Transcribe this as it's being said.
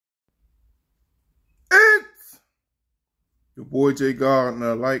Your boy Jay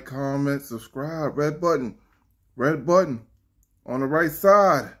Gardner. Like, comment, subscribe. Red button. Red button. On the right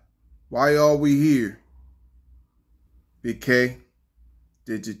side. Why are we here? Big K,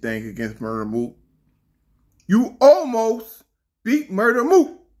 did your thing against Murder Mook. You almost beat Murder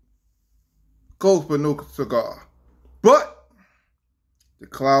Mook. Ghost but no cigar. But the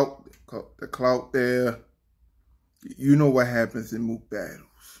clout there, you know what happens in Mook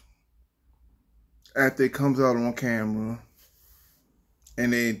battles. After it comes out on camera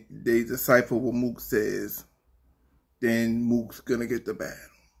and they decipher what Mook says, then Mook's gonna get the battle.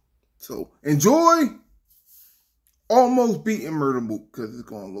 So enjoy almost beating Murder Mook because it's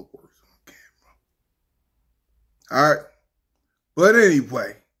gonna look worse on camera. Alright. But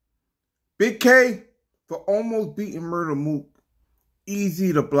anyway, Big K for almost beating Murder Mook.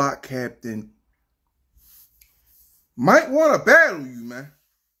 Eazy the block captain might want to battle you, man.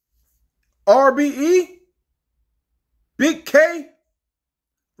 RBE, Big K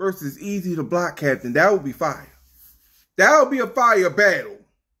versus Eazy the block captain. That would be fire. That would be a fire battle.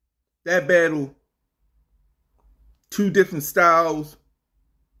 That battle, two different styles,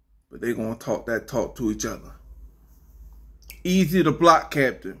 but they're going to talk to each other. Eazy the block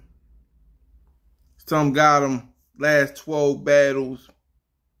captain. Some got him last 12 battles.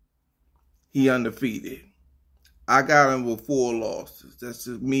 He undefeated. I got him with 4 losses. That's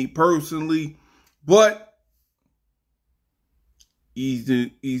just me personally. But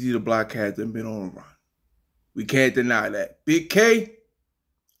Eazy the block captain been on a run. We can't deny that. Big K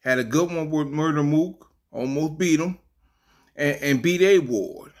had a good one with Murder Mook. Almost beat him. And beat A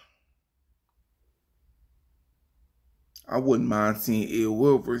Ward. I wouldn't mind seeing Ill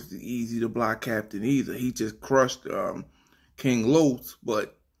Will versus Eazy the block captain either. He just crushed King Los,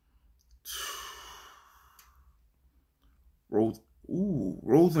 but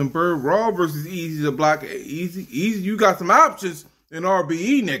Rosenberg Raw versus Eazy the block. Eazy, you got some options in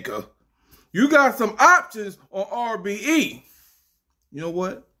RBE, nigga. You got some options on RBE. You know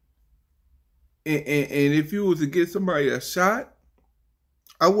what? And if you was to get somebody a shot,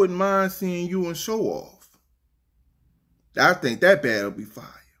 I wouldn't mind seeing you and Show Off. I think that battle will be fire.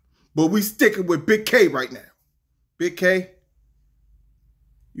 But we sticking with Big K right now. Big K,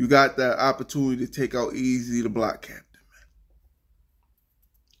 you got the opportunity to take out Eazy the block captain, man.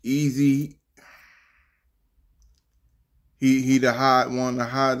 Eazy, he one of the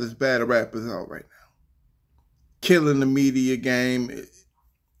hottest battle rappers out right now. Killing the media game.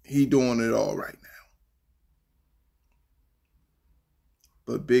 He doing it all right now.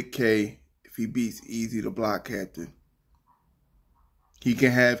 But Big K, if he beats Eazy the block captain, he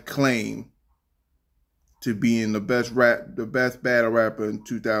can have claim to being the best battle rapper in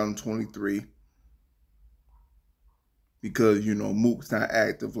 2023. Because, you know, Mook's not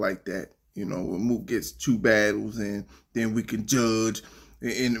active like that. You know, when Mook gets 2 battles and then we can judge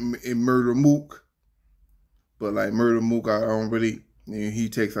in Murder Mook. But like Murder Mook, I don't really, you know, he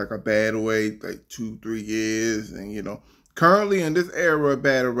takes like a battle away, like 2-3 years. And, you know, currently in this era of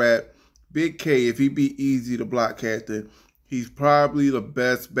battle rap, Big K, if he beat Eazy the block captain, he's probably the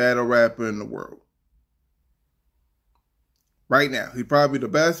best battle rapper in the world. Right now. He's probably the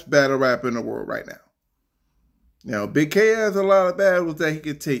best battle rapper in the world right now. Now, Big K has a lot of battles that he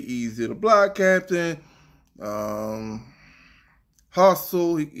could take. Eazy the block captain.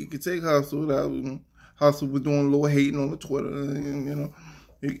 Hustle. He could take Hustle. Hustle was doing a little hating on the Twitter. And, you know,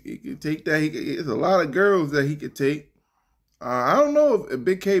 he could take that. There's a lot of girls that he could take. I don't know if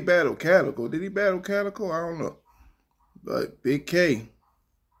Big K battled Calico. Did he battle Calico? I don't know. But Big K,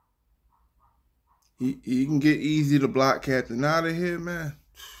 he can get Eazy the block captain out of here, man.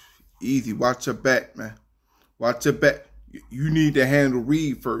 Eazy, watch your back, man. Watch your back. You need to handle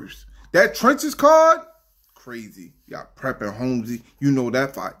Reed first. That Trenches card, crazy. Y'all prepping Holmesy. You know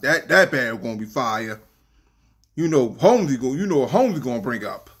that fight. That battle gonna be fire. You know Holmesy gonna bring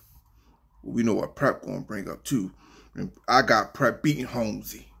up. We know what Prep gonna bring up too. I got Prep beating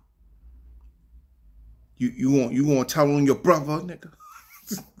Holmesy. You gonna tell on your brother, nigga?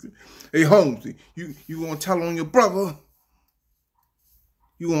 Hey Holmesy, you gonna tell on your brother?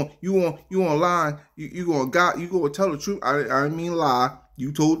 You gonna lie? You gonna tell the truth? I mean lie.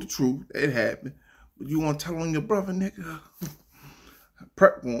 You told the truth. It happened. But you gonna tell on your brother, nigga?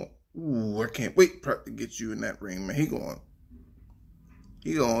 Prep going. Ooh, I can't wait. Prep to get you in that ring, man. He gonna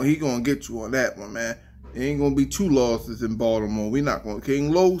get you on that one, man. There ain't gonna be 2 losses in Baltimore. We not gonna.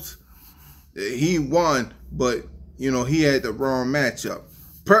 King Los, he won, but you know he had the wrong matchup.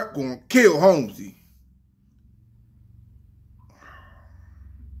 Prep gonna kill Holmesy.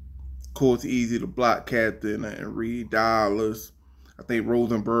 Of course, Eazy the block captain and Reed Dollars. I think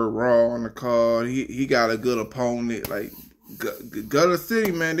Rosenberg Raw on the card. He got a good opponent. Like Gutter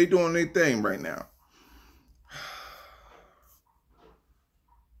City, man, they doing their thing right now.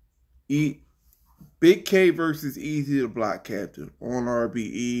 Bigg K versus Eazy the Block Captain on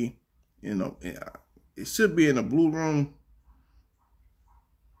RBE. You know, it should be in the blue room.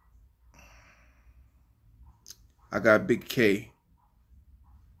 I got Bigg K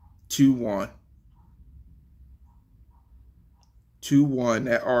 2-1. 2-1.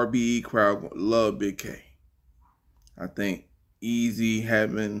 That RBE crowd love Bigg K. I think Eazy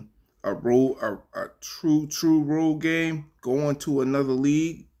having a true road game, going to another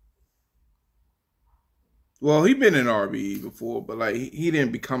league. Well, he been in RBE before, but like he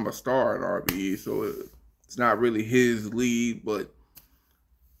didn't become a star in RBE, so it's not really his league. But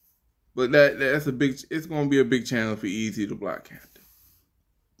that's a big. It's going to be a big challenge for Eazy the Block Captain.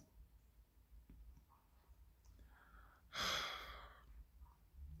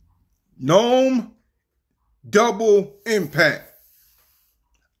 NOME Double Impact.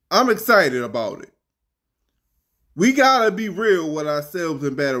 I'm excited about it. We gotta be real with ourselves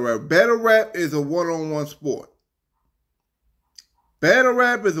in battle rap. Battle rap is a one-on-one sport. Battle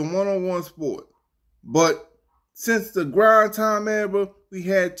rap is a one-on-one sport. But since the grind time era, we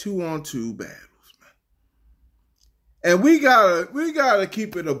had 2-on-2 battles, man. And we gotta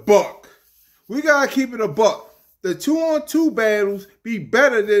keep it a buck. We gotta keep it a buck. The 2-on-2 battles be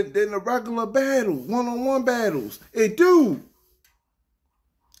better than the regular battles, one-on-one battles. It do.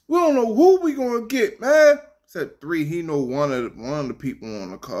 We don't know who we gonna get, man. Except 3, he know one of the people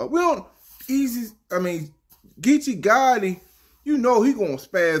on the card. We don't Geechee Gotti, you know he gonna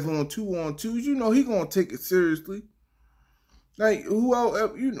spaz on 2-on-2s. You know he gonna take it seriously. Like who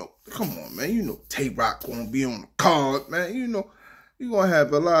else? You know, come on, man. You know Tay-Rock gonna be on the card, man. You know you gonna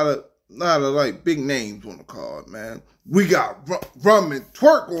have a lot of like big names on the card, man. We got Rum and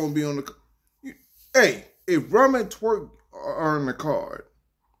Twerk gonna be on the card. Hey, if Rum and Twerk are on the card,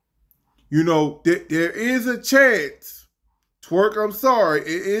 you know, there is a chance, Twerk, I'm sorry, it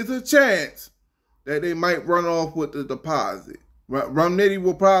is a chance that they might run off with the deposit. Rum Nitty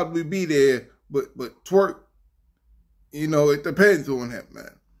will probably be there, but Twerk, you know, it depends on him,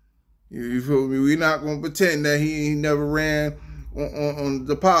 man. You feel me? We're not going to pretend that he never ran on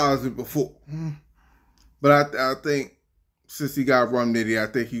the deposit before. But I think since he got Rum Nitty,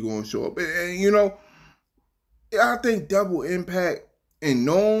 I think he's going to show up. And, you know, I think Double Impact and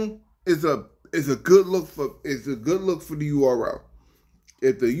NOME is a good look for the URL.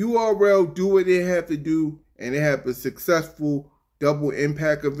 If the URL do what they have to do and they have a successful Double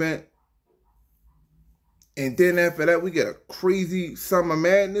Impact event, and then after that we get a crazy Summer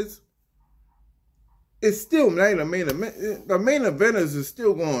Madness, it's still not the main event. The main eventers is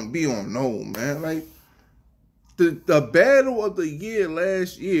still going to be on NOME, man. Like the battle of the year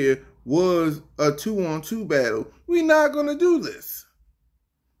last year was a 2-on-2 battle. We're not going to do this.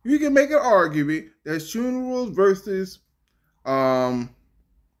 You can make an argument that Funerals versus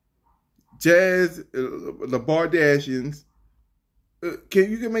Jazz, the Bardashians,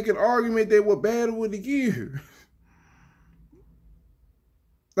 you can make an argument they were battle of the year.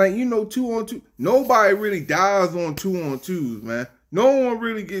 Like, you know, 2-on-2. Nobody really dies on 2-on-2s, man. No one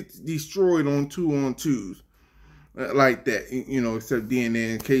really gets destroyed on 2-on-2s like that. You know, except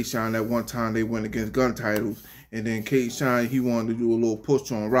DNA and K-Shine. At one time, they went against gun titles. And then K-Shine, he wanted to do a little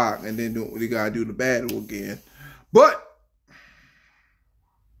push on Rock. And then they got to do the battle again. But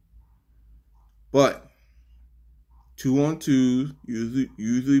 2-on-2s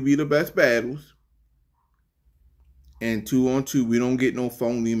usually be the best battles. And 2-on-2, we don't get no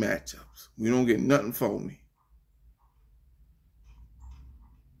phony matchups. We don't get nothing phony.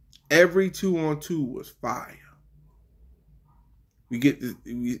 Every 2-on-2 was fire. We get to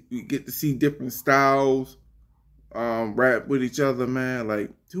see different styles rap with each other, man.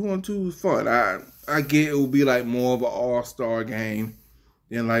 Like 2-on-2 is fun. I get it will be like more of an all-star game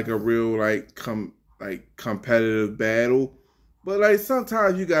than like a real competitive battle. But like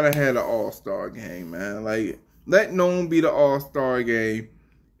sometimes you gotta have an all-star game, man. Like let NOME be the all-star game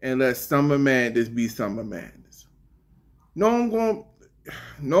and let Summer Madness be Summer Madness. NOME,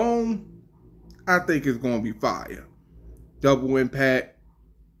 I think it's gonna be fire. Double Impact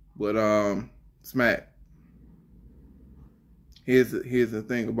with Smack. Here's the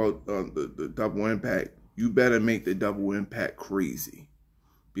thing about the Double Impact. You better make the Double Impact crazy.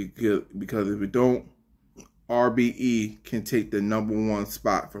 Because if it don't, RBE can take the #1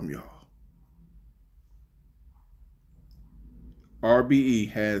 spot from y'all. RBE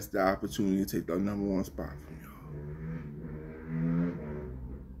has the opportunity to take the #1 spot from y'all.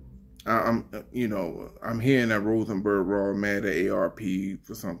 I'm hearing that Rosenberg Raw mad at ARP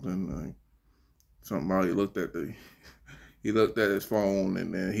for something. Somebody looked at he looked at his phone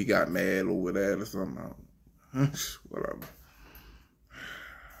and then he got mad over that or something. Whatever.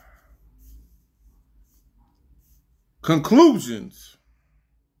 Conclusions.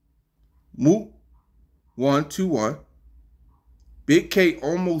 Mook won 2-1. Big K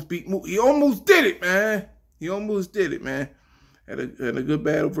almost beat Mook. He almost did it, man. He almost did it, man. Had a good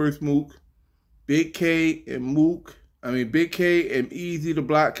battle versus Mook. Big K and Eazy, the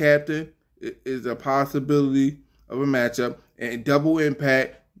block captain, is a possibility of a matchup. And double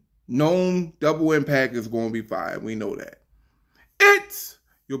impact, NOME Double Impact is going to be fire. We know that. It's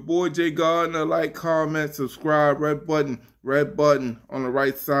your boy Jay Gardner. Like, comment, subscribe, red button on the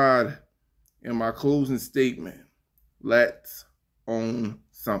right side. And my closing statement. Let's own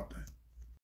something.